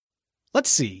Let's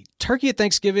see. Turkey at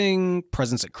Thanksgiving,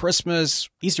 presents at Christmas,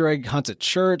 Easter egg hunts at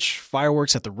church,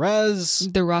 fireworks at the res.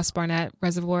 The Ross Barnett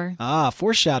Reservoir.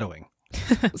 Foreshadowing.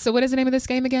 So what is the name of this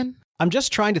game again? I'm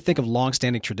just trying to think of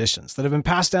long-standing traditions that have been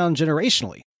passed down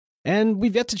generationally, and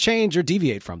we've yet to change or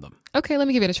deviate from them. Okay, let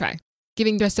me give it a try.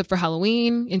 Getting dressed up for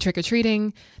Halloween, in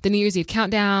trick-or-treating, the New Year's Eve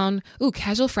countdown,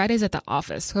 casual Fridays at the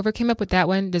office. Whoever came up with that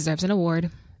one deserves an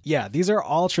award. Yeah, these are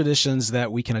all traditions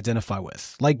that we can identify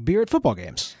with, like beer at football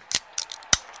games.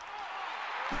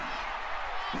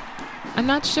 I'm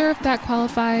not sure if that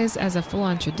qualifies as a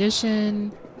full-on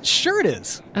tradition. Sure it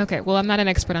is. Okay, well, I'm not an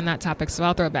expert on that topic, so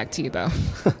I'll throw it back to you, Bo.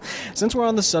 Since we're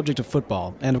on the subject of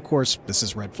football, and of course, this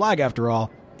is red flag after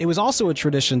all, it was also a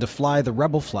tradition to fly the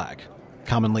rebel flag,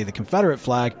 commonly the Confederate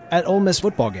flag, at Ole Miss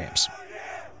football games.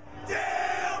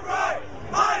 Damn right!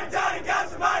 I'm down and got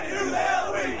somebody who the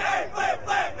hell are we? Hey, flip,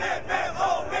 flip, flip, flip,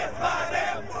 Ole Miss, my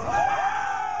damn.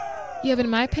 Yeah, but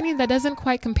in my opinion, that doesn't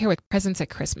quite compare with presents at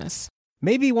Christmas.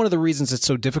 Maybe one of the reasons it's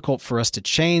so difficult for us to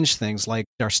change things like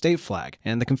our state flag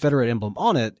and the Confederate emblem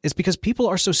on it is because people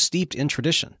are so steeped in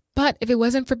tradition. But if it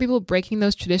wasn't for people breaking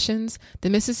those traditions, the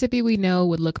Mississippi we know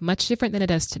would look much different than it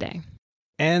does today.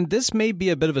 And this may be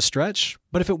a bit of a stretch,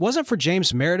 but if it wasn't for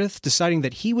James Meredith deciding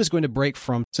that he was going to break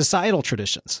from societal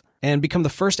traditions and become the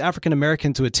first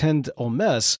African-American to attend Ole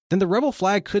Miss, then the rebel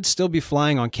flag could still be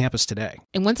flying on campus today.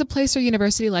 And once a place or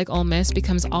university like Ole Miss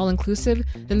becomes all-inclusive,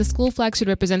 then the school flag should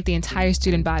represent the entire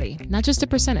student body, not just a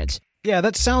percentage. Yeah,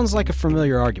 that sounds like a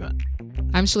familiar argument.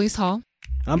 I'm Shalise Hall.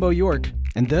 I'm Bo York,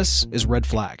 and this is Red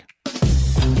Flag.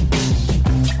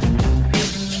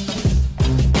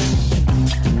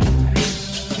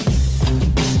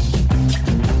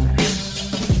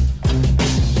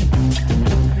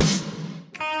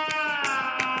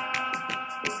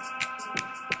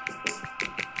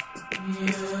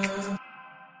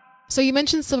 So you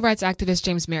mentioned civil rights activist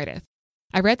James Meredith.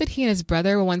 I read that he and his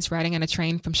brother were once riding on a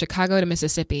train from Chicago to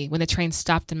Mississippi when the train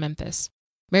stopped in Memphis.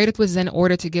 Meredith was then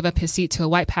ordered to give up his seat to a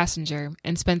white passenger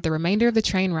and spent the remainder of the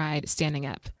train ride standing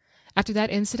up. After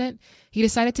that incident, he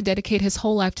decided to dedicate his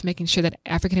whole life to making sure that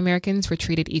African Americans were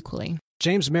treated equally.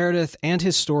 James Meredith and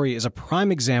his story is a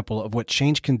prime example of what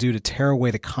change can do to tear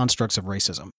away the constructs of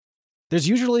racism. There's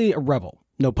usually a rebel,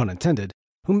 no pun intended,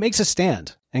 who makes a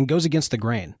stand and goes against the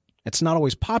grain. It's not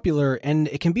always popular, and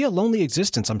it can be a lonely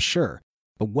existence, I'm sure,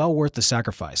 but well worth the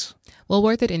sacrifice. Well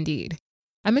worth it indeed.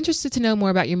 I'm interested to know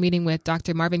more about your meeting with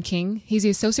Dr. Marvin King. He's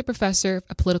the Associate Professor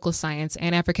of Political Science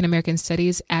and African American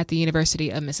Studies at the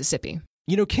University of Mississippi.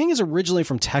 You know, King is originally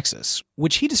from Texas,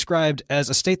 which he described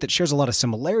as a state that shares a lot of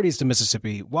similarities to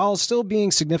Mississippi while still being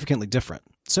significantly different.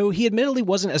 So he admittedly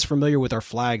wasn't as familiar with our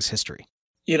flag's history.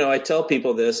 You know, I tell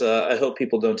people this, I hope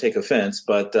people don't take offense,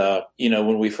 but,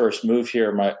 when we first moved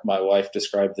here, my wife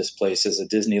described this place as a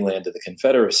Disneyland of the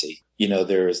Confederacy. You know,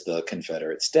 there's the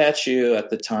Confederate statue. At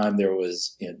the time, there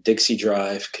was Dixie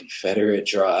Drive, Confederate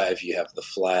Drive. You have the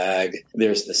flag.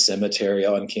 There's the cemetery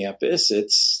on campus.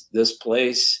 This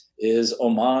place is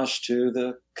homage to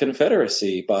the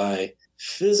Confederacy by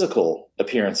physical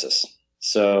appearances.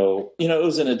 So, it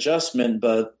was an adjustment,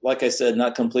 but like I said,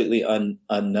 not completely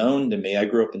unknown to me. I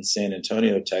grew up in San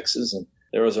Antonio, Texas, and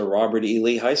there was a Robert E.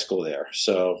 Lee High School there.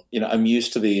 So, I'm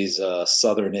used to these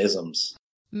Southern isms.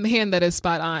 Man, that is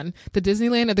spot on. The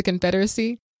Disneyland of the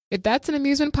Confederacy. If that's an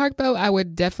amusement park, Bo, I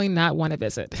would definitely not want to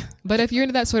visit. But if you're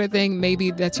into that sort of thing, maybe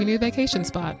that's your new vacation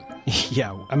spot.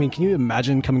 Yeah, can you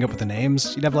imagine coming up with the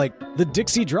names? You'd have the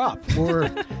Dixie Drop or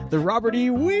the Robert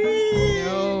E. Wee.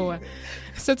 No.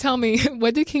 So tell me,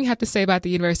 what did King have to say about the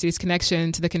university's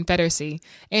connection to the Confederacy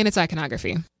and its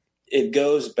iconography? It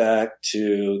goes back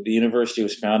to the university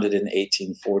was founded in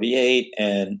 1848,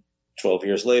 and 12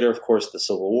 years later, of course, the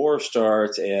Civil War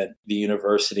starts, and the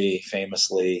university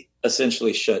famously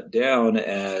essentially shut down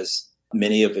as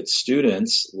many of its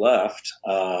students left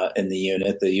in the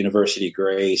unit, the University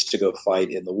Grays, to go fight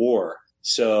in the war.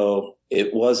 So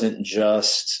it wasn't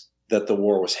just that the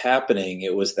war was happening,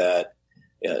 it was that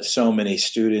so many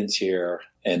students here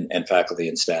and faculty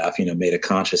and staff, made a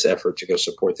conscious effort to go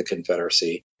support the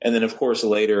Confederacy. And then, of course,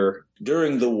 later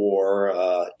during the war,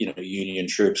 Union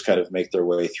troops kind of make their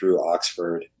way through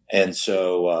Oxford. And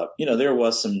so, there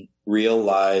was some real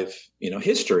live,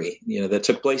 history, that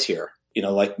took place here.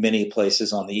 Like many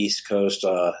places on the East Coast,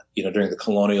 during the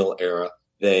colonial era,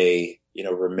 they,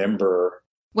 remember.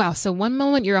 Wow. So one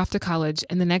moment you're off to college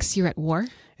and the next you're at war?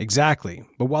 Exactly.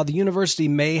 But while the university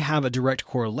may have a direct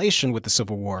correlation with the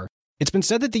Civil War, it's been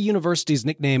said that the university's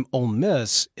nickname Ole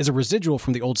Miss is a residual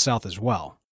from the Old South as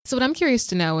well. So what I'm curious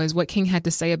to know is what King had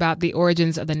to say about the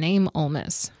origins of the name Ole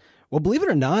Miss. Well, believe it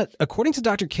or not, according to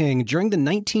Dr. King, during the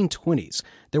 1920s,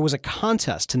 there was a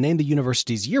contest to name the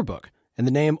university's yearbook, and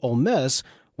the name Ole Miss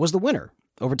was the winner.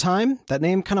 Over time, that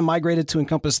name kind of migrated to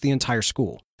encompass the entire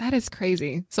school. That is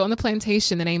crazy. So on the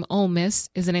plantation, the name Ole Miss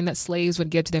is the name that slaves would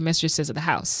give to their mistresses of the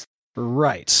house.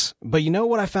 Right. But you know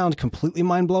what I found completely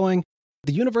mind-blowing?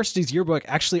 The university's yearbook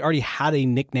actually already had a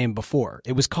nickname before.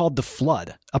 It was called the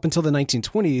Flood, up until the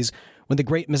 1920s when the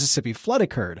Great Mississippi Flood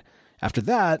occurred. After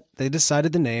that, they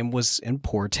decided the name was in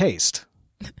poor taste.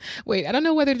 Wait, I don't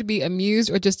know whether to be amused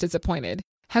or just disappointed.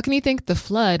 How can you think the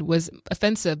Flood was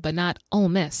offensive but not Ole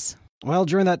Miss? Well,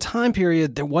 during that time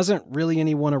period, there wasn't really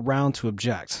anyone around to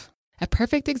object. A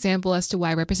perfect example as to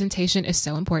why representation is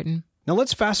so important. Now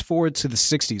let's fast forward to the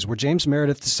 60s, where James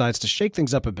Meredith decides to shake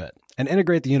things up a bit and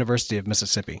integrate the University of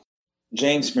Mississippi.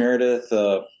 James Meredith,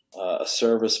 a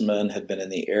serviceman, had been in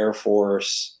the Air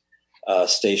Force,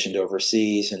 stationed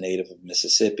overseas, a native of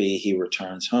Mississippi. He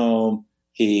returns home.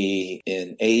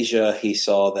 In Asia, he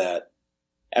saw that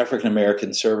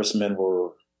African-American servicemen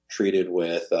were treated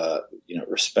with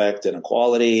respect and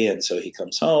equality, and so he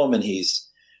comes home and he's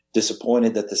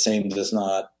disappointed that the same does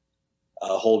not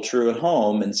hold true at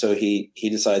home, and so he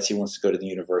decides he wants to go to the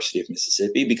University of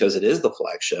Mississippi because it is the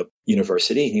flagship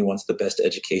university and he wants the best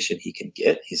education he can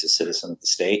get. He's a citizen of the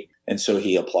state, and so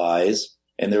he applies,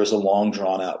 and there's a long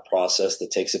drawn-out process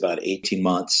that takes about 18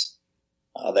 months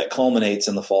that culminates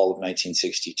in the fall of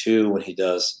 1962 when he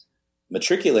does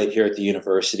matriculate here at the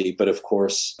university. But of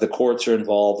course, the courts are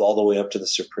involved all the way up to the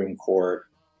Supreme Court.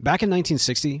 Back in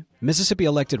 1960, Mississippi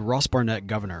elected Ross Barnett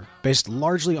governor, based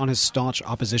largely on his staunch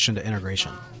opposition to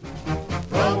integration.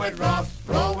 Roll with Ross,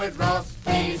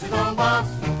 he's his own boss.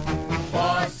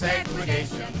 For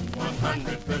segregation,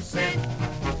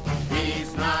 100%.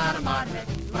 He's not a moderate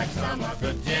like some of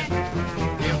the gent.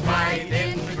 He'll fight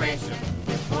integration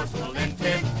with forceful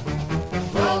intent.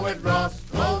 Roll with Ross,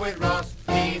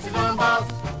 he's his own boss.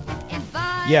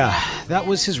 Yeah, that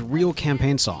was his real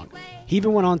campaign song. He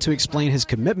even went on to explain his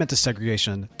commitment to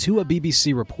segregation to a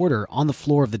BBC reporter on the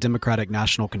floor of the Democratic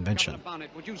National Convention.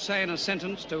 Would you say in a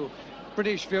sentence to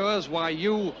British viewers why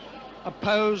you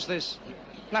oppose this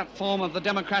platform of the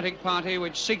Democratic Party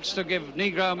which seeks to give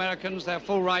Negro Americans their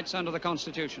full rights under the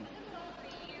Constitution?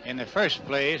 In the first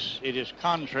place, it is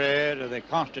contrary to the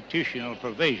constitutional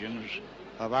provisions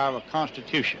of our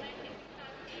Constitution.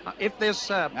 If this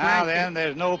Now then,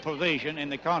 there's no provision in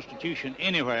the Constitution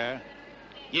anywhere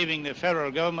giving the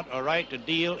federal government a right to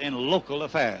deal in local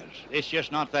affairs. It's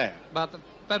just not there. But the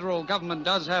federal government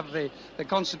does have the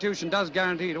Constitution does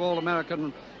guarantee to all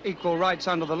American equal rights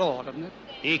under the law, doesn't it?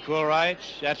 Equal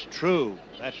rights, that's true.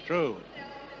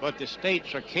 But the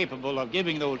states are capable of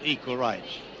giving those equal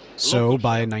rights. So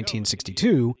by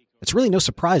 1962, it's really no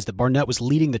surprise that Barnett was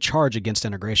leading the charge against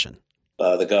integration.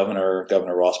 The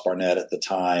Governor Ross Barnett at the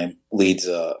time, leads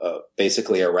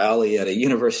basically a rally at a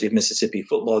University of Mississippi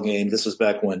football game. This was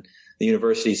back when the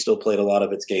university still played a lot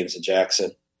of its games in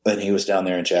Jackson. And he was down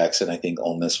there in Jackson. I think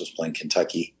Ole Miss was playing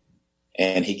Kentucky.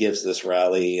 And he gives this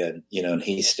rally and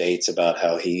he states about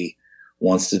how he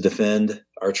wants to defend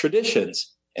our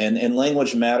traditions. And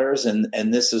language matters.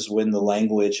 And this is when the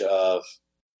language of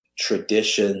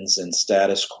traditions and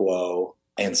status quo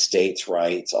and states'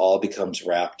 rights all becomes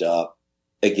wrapped up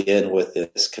again with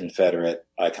this Confederate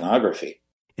iconography.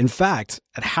 In fact,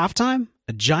 at halftime,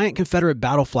 a giant Confederate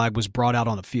battle flag was brought out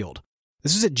on the field.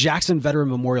 This is at Jackson Veteran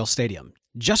Memorial Stadium,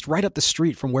 just right up the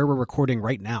street from where we're recording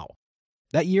right now.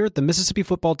 That year, the Mississippi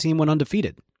football team went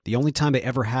undefeated, the only time they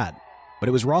ever had. But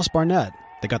it was Ross Barnett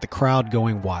that got the crowd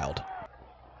going wild.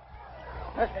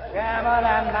 Mr. Chairman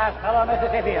and my fellow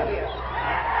Mississippians,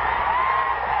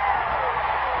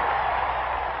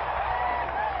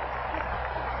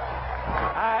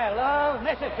 I love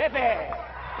Mississippi.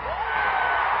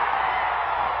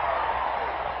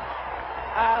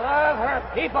 I love her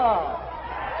people.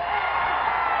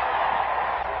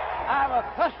 Our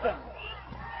customs.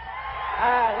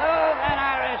 I love and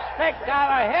I respect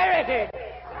our heritage.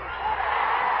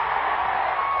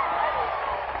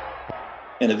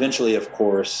 And eventually, of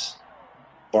course,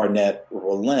 Barnett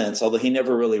relents, although he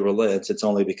never really relents. It's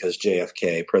only because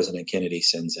JFK, President Kennedy,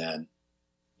 sends in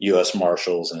U.S.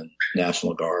 Marshals and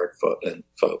National Guard and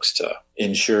folks to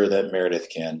ensure that Meredith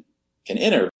can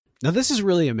enter. Now, this is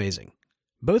really amazing.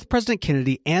 Both President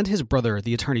Kennedy and his brother,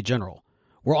 the Attorney General,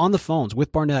 were on the phones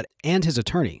with Barnett and his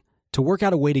attorney to work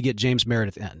out a way to get James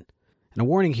Meredith in. And a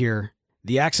warning here,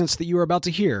 the accents that you are about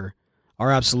to hear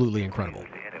are absolutely incredible.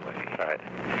 Anyway, all right.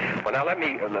 Well, now let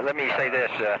me say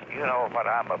this. You know what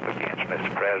I'm up against,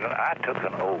 Mr. President? I took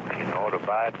an oath, to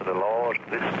abide by the laws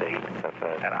of this state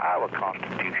and our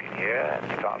Constitution here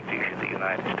and the Constitution of the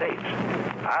United States.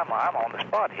 I'm on the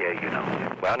spot here,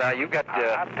 Well, now you got.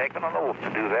 I've taken an oath to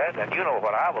do that, and you know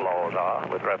what our laws are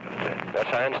with reference to it. Yes,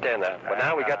 I understand that. But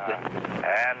now we got the.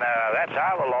 And that's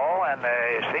our law, and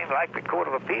it seemed like the Court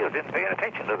of Appeals didn't pay any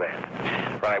attention to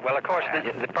that. Right. Well, of course,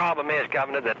 the problem is,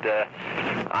 Governor, that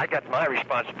I got my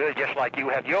responsibility just like you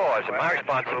have yours. And my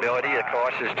responsibility, of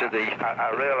course, is to the...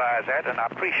 I realize that, and I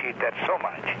appreciate that so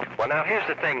much. Well, now, here's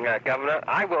the thing, Governor.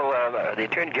 I will... the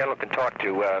Attorney General can talk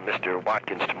to Mr.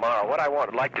 Watkins tomorrow. What I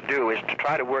would like to do is to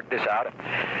try to work this out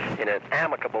in an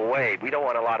amicable way. We don't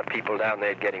want a lot of people down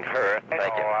there getting hurt. Thank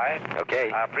you. All right. Okay.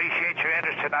 I appreciate your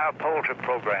interest in our poultry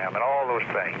program and all those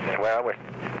things. Well,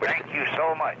 thank you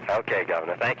so much. Okay,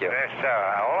 Governor. Thank you. Yes, sir.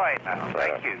 All right now.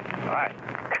 Thank you. All right.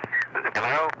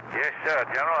 Hello? Yes, sir.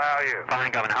 General, how are you?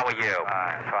 Fine, Governor. How are you?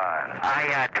 Fine.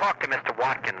 I talked to Mr.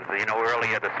 Watkins,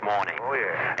 earlier this morning. Oh,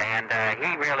 yeah. And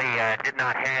he really did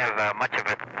not have much of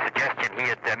a suggestion. He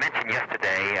had mentioned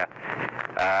yesterday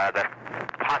the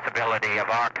possibility of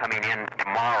our coming in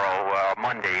tomorrow,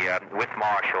 Monday, with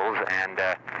marshals, and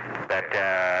that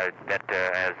as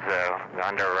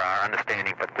under our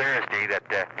understanding for Thursday, that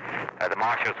the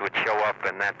marshals would show up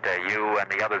and that you and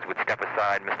the others would step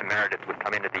aside. Mr. Meredith would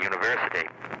come into the university.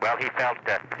 Well, he felt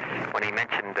when he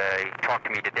mentioned, he talked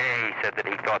to me today, he said that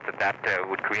he thought that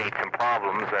would create some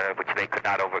problems which they could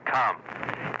not overcome.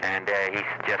 And he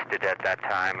suggested at that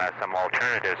time some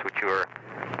alternatives which were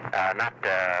not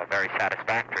very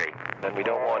satisfactory. And we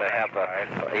don't want to have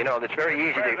it's very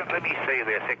easy President, to... let me say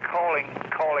this. They're calling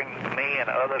me and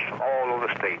others from all over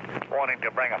the state, wanting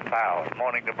to bring 1,000,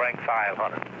 wanting to bring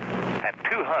 500, and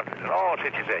 200, and all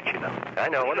such as that, I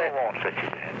know. We don't want such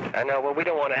as that. I know. Well, we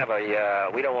don't want to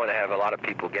have a lot of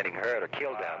people getting hurt or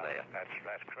killed down there. That's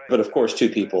correct. But of course, 2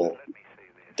 people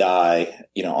die,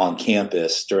 on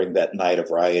campus during that night of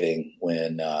rioting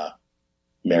when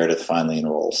Meredith finally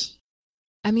enrolls.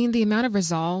 I mean, the amount of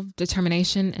resolve,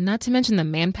 determination, and not to mention the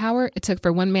manpower it took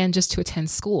for one man just to attend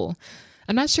school.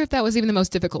 I'm not sure if that was even the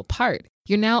most difficult part.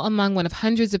 You're now among one of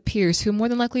hundreds of peers who more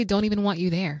than likely don't even want you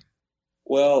there.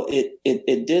 Well,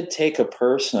 it did take a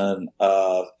person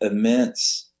of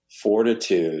immense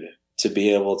fortitude to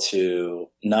be able to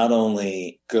not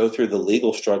only go through the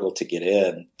legal struggle to get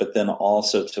in, but then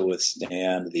also to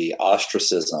withstand the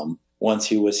ostracism once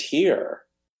he was here.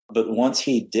 But once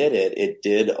he did it, it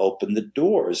did open the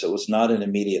doors. It was not an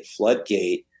immediate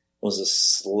floodgate. It was a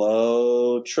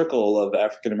slow trickle of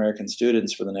African-American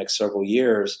students for the next several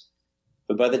years.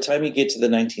 But by the time you get to the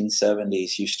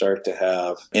 1970s, you start to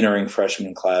have entering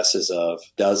freshman classes of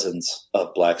dozens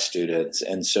of Black students.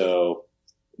 And so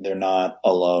they're not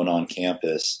alone on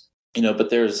campus. But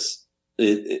there's,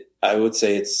 I would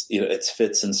say it's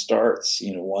fits and starts,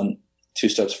 2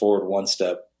 steps forward, 1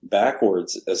 step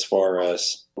backwards as far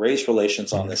as race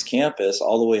relations on this campus,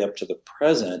 all the way up to the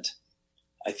present.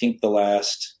 I think the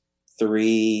last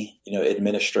 3,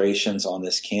 administrations on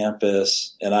this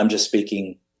campus, and I'm just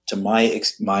speaking to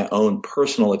my own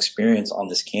personal experience on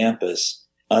this campus,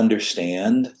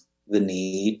 understand the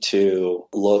need to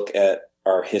look at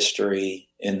our history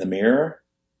in the mirror,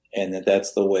 and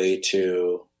that's the way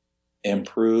to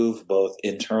improve both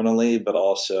internally but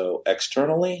also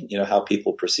externally, how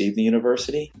people perceive the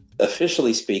university.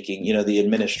 Officially speaking, the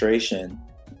administration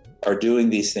are doing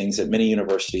these things that many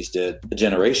universities did a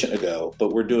generation ago,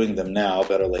 but we're doing them now,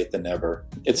 better late than never.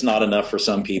 It's not enough for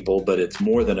some people, but it's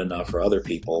more than enough for other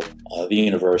people. The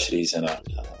university's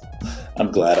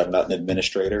I'm glad I'm not an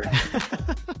administrator.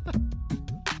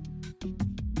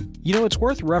 It's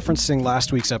worth referencing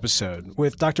last week's episode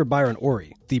with Dr. Byron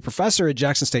Ori, the professor at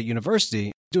Jackson State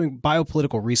University doing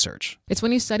biopolitical research. It's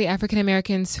when you study African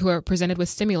Americans who are presented with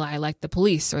stimuli like the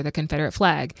police or the Confederate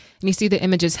flag, and you see the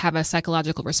images have a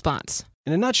psychological response.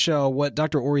 In a nutshell, what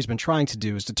Dr. Ori's been trying to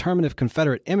do is determine if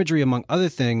Confederate imagery, among other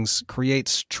things,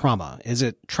 creates trauma. Is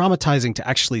it traumatizing to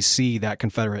actually see that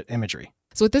Confederate imagery?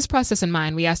 So with this process in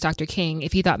mind, we asked Dr. King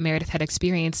if he thought Meredith had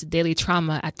experienced daily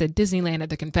trauma at the Disneyland of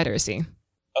the Confederacy.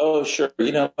 Oh, sure.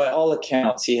 By all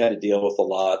accounts, he had to deal with a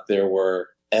lot. There were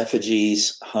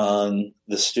effigies hung.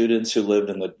 The students who lived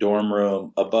in the dorm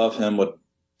room above him would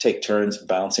take turns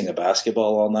bouncing a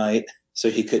basketball all night, so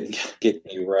he couldn't get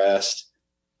any rest.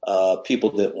 People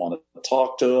didn't want to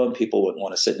talk to him. People wouldn't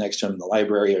want to sit next to him in the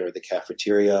library or the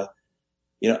cafeteria.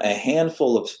 A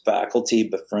handful of faculty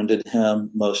befriended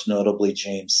him, most notably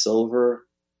James Silver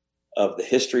of the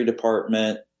history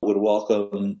department would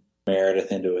welcome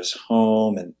Meredith into his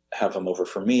home and have him over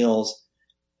for meals.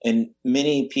 And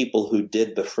many people who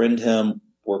did befriend him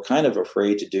were kind of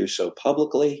afraid to do so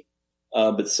publicly.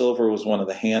 But Silver was one of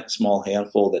the small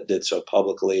handful that did so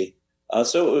publicly.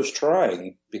 So it was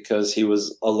trying because he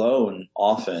was alone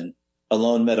often,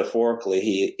 alone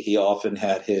metaphorically. He often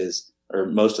had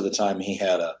most of the time he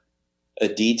had a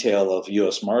detail of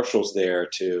U.S. Marshals there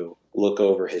to look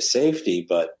over his safety,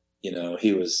 but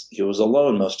he was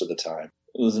alone most of the time.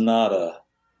 It was not a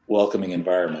welcoming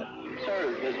environment.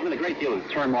 Sir, there's been a great deal of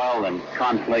turmoil and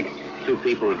conflict. 2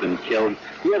 people have been killed.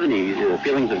 Do you have any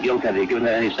feelings of guilt? Have you given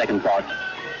that any second thought?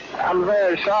 I'm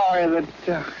very sorry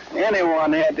that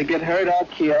anyone had to get hurt or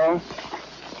killed.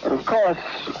 But of course,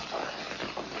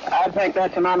 I think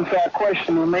that's an unfair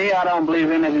question to me. I don't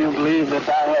believe any of you believe that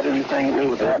I had anything to do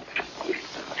with that.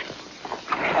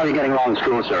 How are you getting along in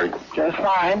school, sir? Just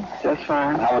fine, just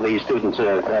fine. How are the students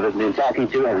have been talking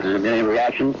to? Has there been any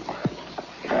reaction?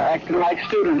 Acting like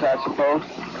students, I suppose.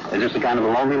 Is this a kind of a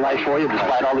lonely life for you,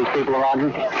 despite all these people around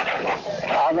you?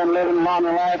 I've been living a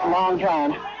lonely life a long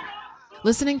time.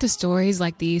 Listening to stories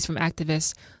like these from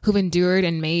activists who've endured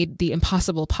and made the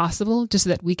impossible possible just so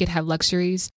that we could have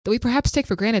luxuries that we perhaps take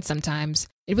for granted sometimes,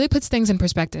 it really puts things in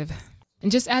perspective.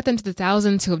 And just add them to the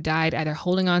thousands who have died either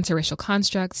holding on to racial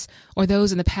constructs or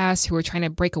those in the past who were trying to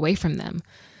break away from them.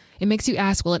 It makes you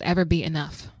ask, will it ever be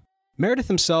enough? Meredith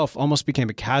himself almost became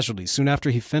a casualty soon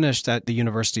after he finished at the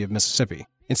University of Mississippi.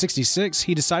 In '66,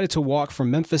 he decided to walk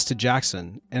from Memphis to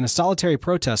Jackson in a solitary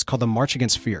protest called the March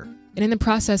Against Fear. And in the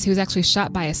process, he was actually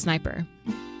shot by a sniper.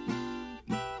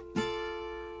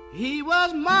 He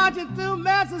was marching through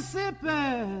Mississippi,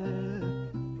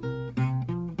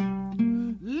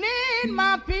 lead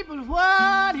my people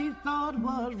what he thought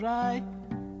was right.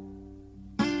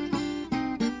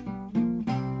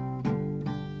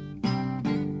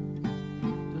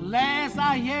 The last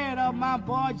I heard of my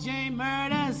boy James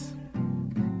Meredith,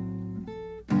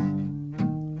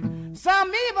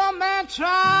 some evil man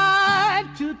tried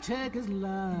to take his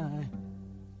life.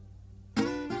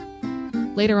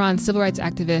 Later on, civil rights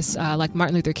activists like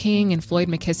Martin Luther King and Floyd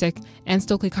McKissick and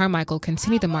Stokely Carmichael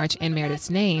continued the march in Meredith's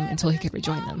name until he could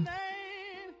rejoin them.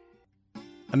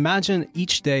 Imagine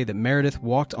each day that Meredith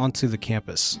walked onto the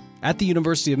campus at the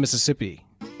University of Mississippi,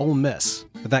 Ole Miss,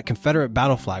 that Confederate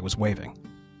battle flag was waving.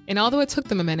 And although it took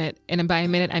them a minute, and by a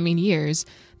minute I mean years,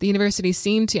 the university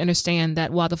seemed to understand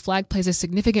that while the flag plays a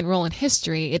significant role in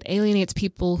history, it alienates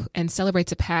people and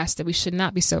celebrates a past that we should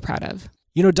not be so proud of.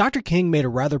 Dr. King made a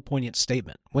rather poignant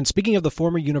statement when speaking of the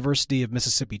former University of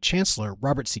Mississippi Chancellor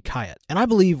Robert C. Kyatt, and I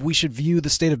believe we should view the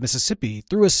state of Mississippi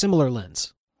through a similar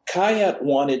lens. Kyatt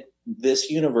wanted this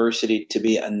university to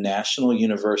be a national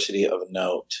university of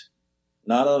note,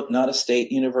 not a state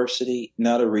university,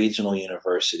 not a regional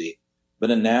university, but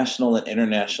a national and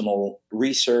international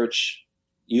research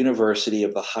university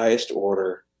of the highest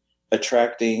order,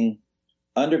 attracting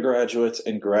undergraduates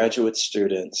and graduate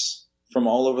students from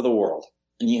all over the world.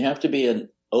 And you have to be an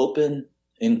open,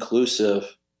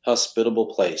 inclusive,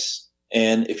 hospitable place.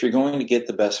 And if you're going to get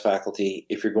the best faculty,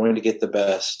 if you're going to get the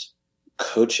best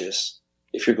coaches,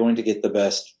 if you're going to get the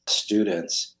best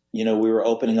students, we were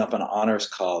opening up an honors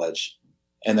college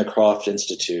and the Croft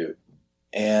Institute.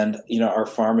 And, our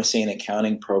pharmacy and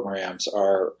accounting programs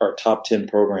are our top 10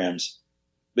 programs.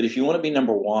 But if you want to be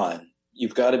number one,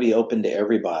 you've got to be open to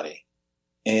everybody.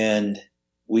 And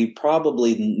we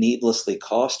probably needlessly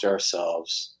cost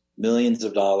ourselves millions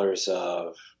of dollars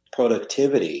of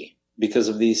productivity because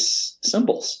of these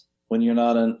symbols when you're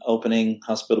not an opening,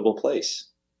 hospitable place.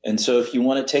 And so if you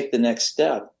want to take the next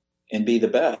step and be the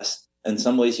best, in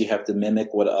some ways you have to mimic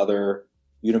what other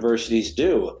universities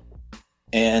do.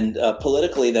 And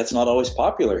politically, that's not always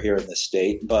popular here in this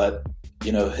state, but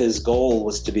his goal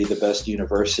was to be the best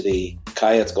university.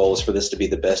 Kyatt's goal was for this to be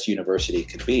the best university it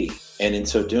could be. And in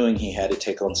so doing, he had to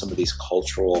take on some of these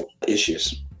cultural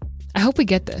issues. I hope we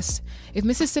get this. If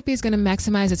Mississippi is going to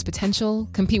maximize its potential,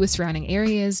 compete with surrounding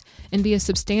areas, and be a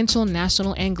substantial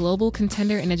national and global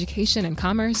contender in education and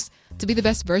commerce, to be the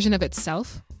best version of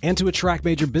itself, and to attract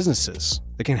major businesses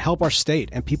that can help our state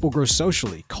and people grow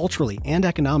socially, culturally, and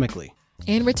economically,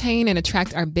 and retain and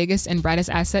attract our biggest and brightest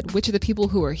asset, which are the people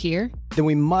who are here, then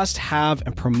we must have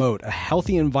and promote a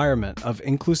healthy environment of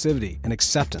inclusivity and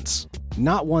acceptance,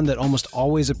 not one that almost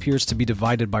always appears to be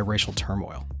divided by racial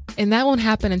turmoil. And that won't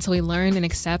happen until we learn and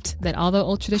accept that although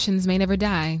old traditions may never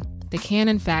die, they can,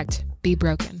 in fact, be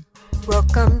broken.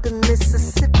 Welcome to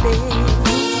Mississippi.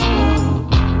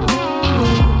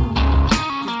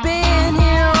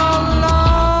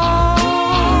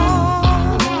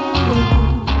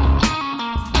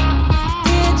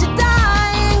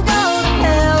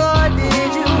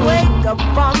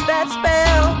 From that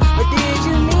spell, or did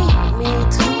you need me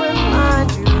to remind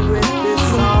you with this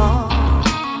song?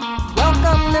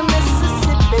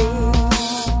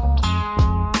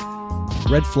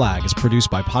 Red Flag is produced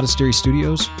by Podastery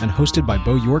Studios and hosted by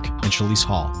Bo York and Shalise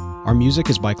Hall. Our music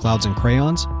is by Clouds and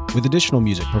Crayons, with additional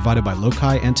music provided by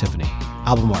Lokai and Tiffany.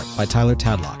 Album art by Tyler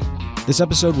Tadlock. This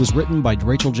episode was written by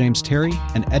Rachel James Terry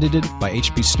and edited by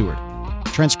H.B. Stewart.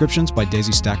 Transcriptions by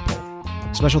Daisy Stackpole.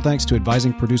 Special thanks to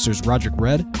advising producers Roderick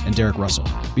Red and Derek Russell.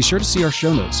 Be sure to see our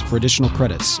show notes for additional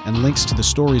credits and links to the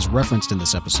stories referenced in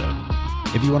this episode.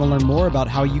 If you want to learn more about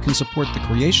how you can support the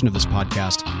creation of this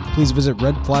podcast, please visit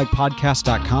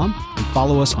redflagpodcast.com and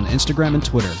follow us on Instagram and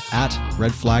Twitter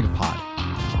 @redflagpod.